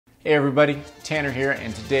Hey everybody, Tanner here,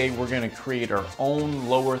 and today we're going to create our own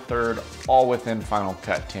lower third all within Final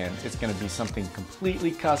Cut 10. It's going to be something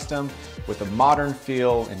completely custom with a modern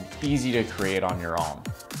feel and easy to create on your own.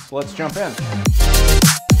 So let's jump in.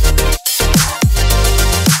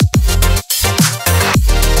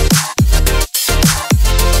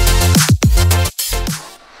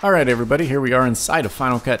 All right everybody, here we are inside of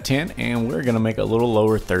Final Cut 10 and we're going to make a little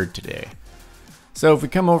lower third today. So if we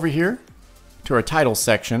come over here to our title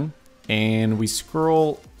section and we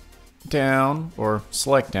scroll down or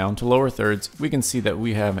select down to lower thirds, we can see that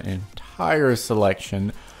we have an entire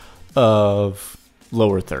selection of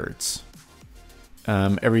lower thirds.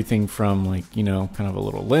 Everything from kind of a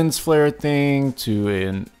little lens flare thing to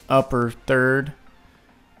an upper third.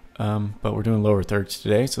 But we're doing lower thirds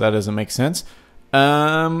today, so that doesn't make sense.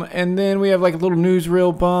 And then we have like little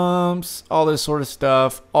newsreel bumps, all this sort of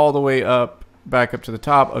stuff, all the way back up to the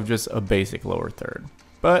top of just a basic lower third.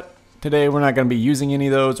 But today we're not going to be using any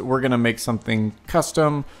of those. We're going to make something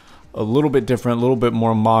custom, a little bit different, a little bit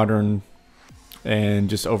more modern,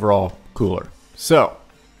 and just overall cooler. So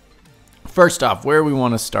first off, where we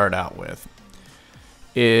want to start out with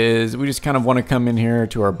is we just kind of want to come in here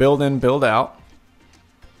to our build in, build out.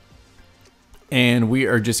 And we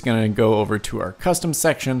are just going to go over to our custom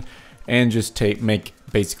section and just make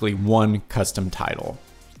basically one custom title.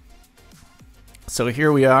 So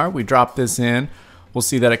here we are, we drop this in. We'll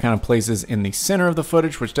see that it kind of places in the center of the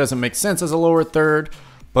footage, which doesn't make sense as a lower third.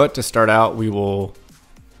 But to start out, we will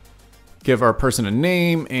give our person a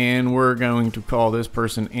name and we're going to call this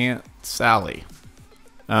person Aunt Sally.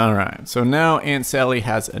 All right, so now Aunt Sally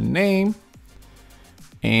has a name.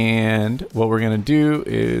 And what we're going to do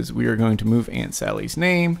is we are going to move Aunt Sally's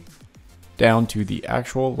name down to the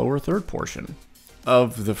actual lower third portion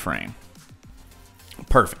of the frame.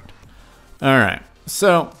 Perfect. All right,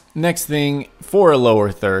 so next thing for a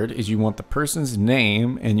lower third is you want the person's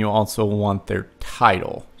name and you also want their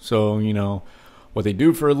title. So, what they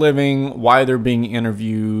do for a living, why they're being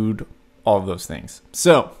interviewed, all of those things.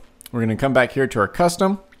 So we're going to come back here to our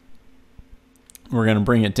custom. We're going to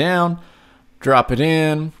bring it down, drop it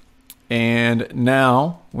in, and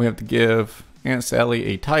now we have to give Aunt Sally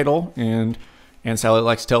a title, and Aunt Sally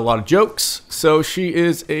likes to tell a lot of jokes, so she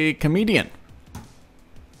is a comedian.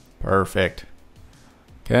 Perfect.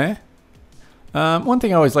 Okay. One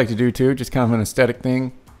thing I always like to do too, just kind of an aesthetic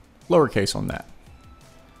thing, lowercase on that.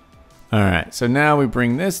 All right, so now we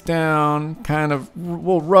bring this down,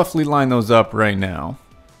 we'll roughly line those up right now.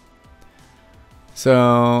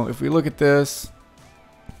 So if we look at this,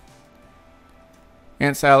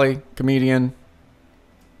 Aunt Sally, comedian,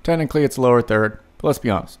 technically it's lower third, but let's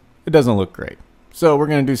be honest, it doesn't look great. So we're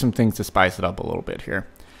going to do some things to spice it up a little bit here.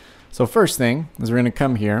 So first thing is we're going to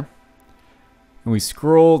come here and we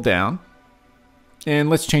scroll down and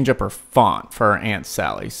let's change up our font for our Aunt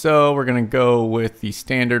Sally. So we're going to go with the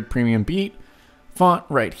standard PremiumBeat font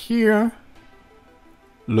right here.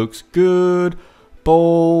 Looks good,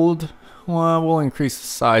 bold. Well, we'll increase the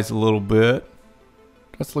size a little bit.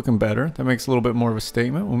 That's looking better. That makes a little bit more of a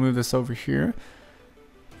statement. We'll move this over here.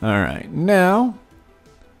 All right, now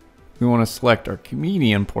we want to select our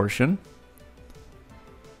comedian portion.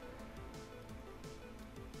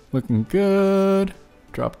 Looking good.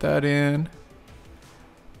 Drop that in.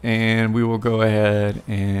 And we will go ahead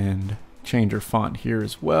and change our font here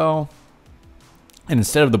as well. And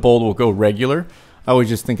instead of the bold, we'll go regular. I always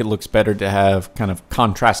just think it looks better to have kind of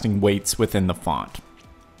contrasting weights within the font.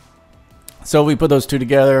 So we put those two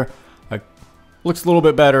together, looks a little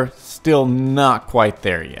bit better, still not quite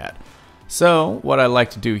there yet. So what I like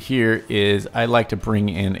to do here is I like to bring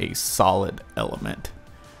in a solid element.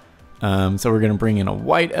 So we're going to bring in a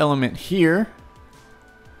white element here.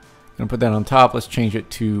 Going to put that on top. Let's change it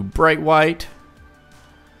to bright white.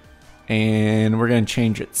 And we're going to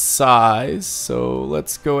change its size. So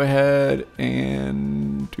let's go ahead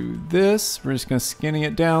and do this. We're just going to skinny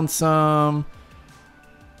it down some.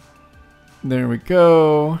 There we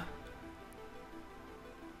go.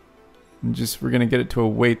 And we're going to get it to a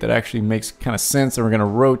weight that actually makes kind of sense, and we're going to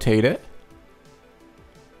rotate it.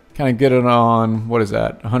 Kind of get it on, what is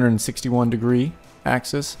that, 161 degree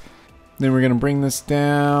axis. Then we're going to bring this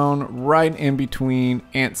down right in between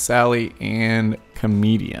Aunt Sally and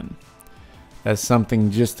comedian. As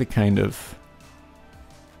something just to kind of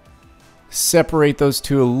separate those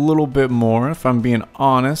two a little bit more. If I'm being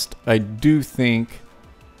honest, I do think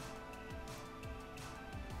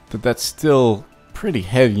that that's still pretty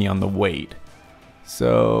heavy on the weight.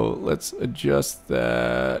 So let's adjust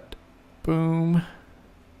that. Boom.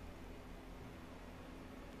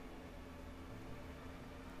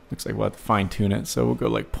 Looks like we'll have to fine tune it. So we'll go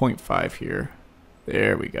like 0.5 here.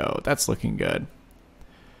 There we go. That's looking good.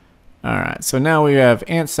 All right, so now we have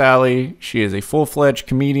Aunt Sally. She is a full-fledged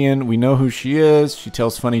comedian. We know who she is. She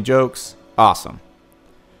tells funny jokes. Awesome.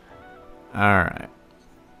 All right.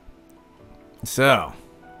 So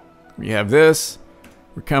we have this.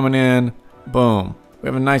 We're coming in. Boom. We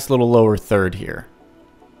have a nice little lower third here.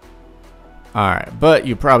 All right, but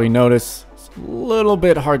you probably notice it's a little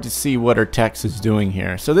bit hard to see what her text is doing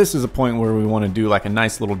here. So this is a point where we want to do like a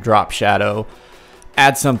nice little drop shadow,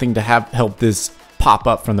 add something to help this pop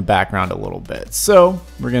up from the background a little bit. So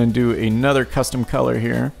we're going to do another custom color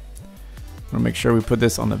here. I'm going to make sure we put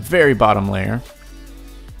this on the very bottom layer.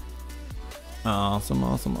 Awesome,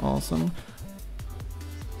 awesome, awesome.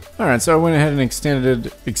 All right, so I went ahead and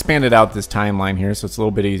expanded out this timeline here, so it's a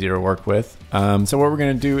little bit easier to work with. So what we're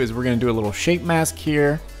going to do is we're going to do a little shape mask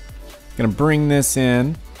here. Going to bring this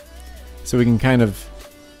in so we can kind of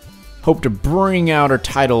hope to bring out our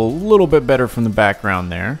title a little bit better from the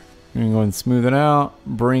background there. I'm going to go and smooth it out,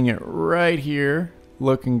 bring it right here,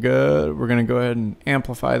 looking good. We're going to go ahead and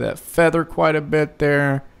amplify that feather quite a bit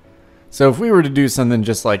there. So if we were to do something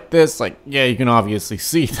just like this, like, yeah, you can obviously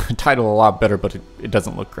see the title a lot better, but it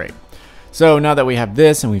doesn't look great. So now that we have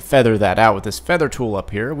this and we feather that out with this feather tool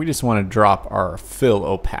up here, we just want to drop our fill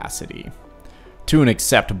opacity to an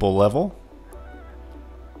acceptable level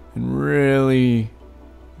and really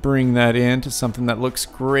bring that into something that looks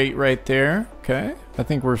great right there. Okay, I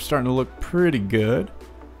think we're starting to look pretty good.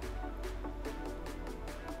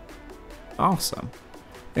 Awesome.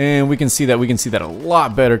 And we can see that a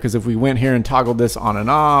lot better, because if we went here and toggled this on and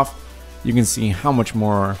off, you can see how much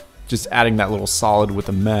more just adding that little solid with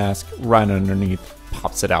the mask right underneath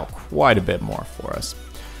pops it out quite a bit more for us.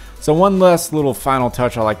 So one last little final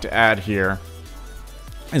touch I like to add here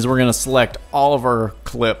is we're going to select all of our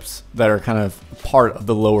clips that are kind of part of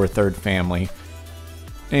the lower third family.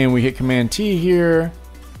 And we hit Command T here.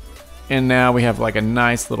 And now we have like a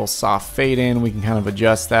nice little soft fade in. We can kind of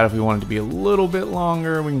adjust that if we want it to be a little bit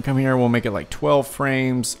longer. We can come here, we'll make it like 12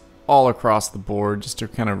 frames all across the board just to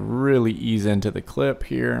kind of really ease into the clip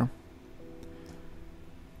here.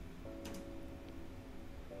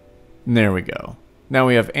 And there we go. Now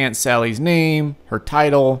we have Aunt Sally's name, her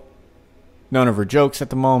title, none of her jokes at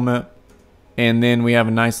the moment, and then we have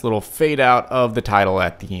a nice little fade out of the title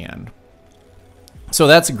at the end. So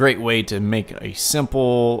that's a great way to make a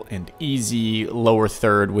simple and easy lower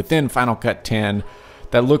third within Final Cut 10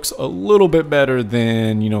 that looks a little bit better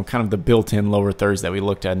than, you know, kind of the built-in lower thirds that we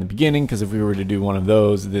looked at in the beginning, because if we were to do one of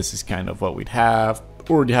those, this is kind of what we'd have,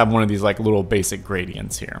 or to have one of these like little basic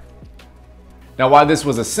gradients here. Now, while this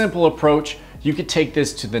was a simple approach, you could take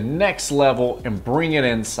this to the next level and bring it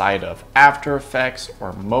inside of After Effects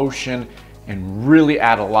or Motion and really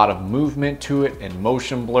add a lot of movement to it and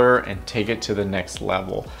motion blur and take it to the next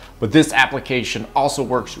level. But this application also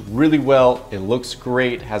works really well. It looks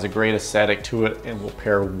great, has a great aesthetic to it, and will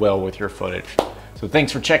pair well with your footage. So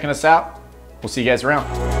thanks for checking us out. We'll see you guys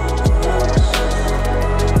around.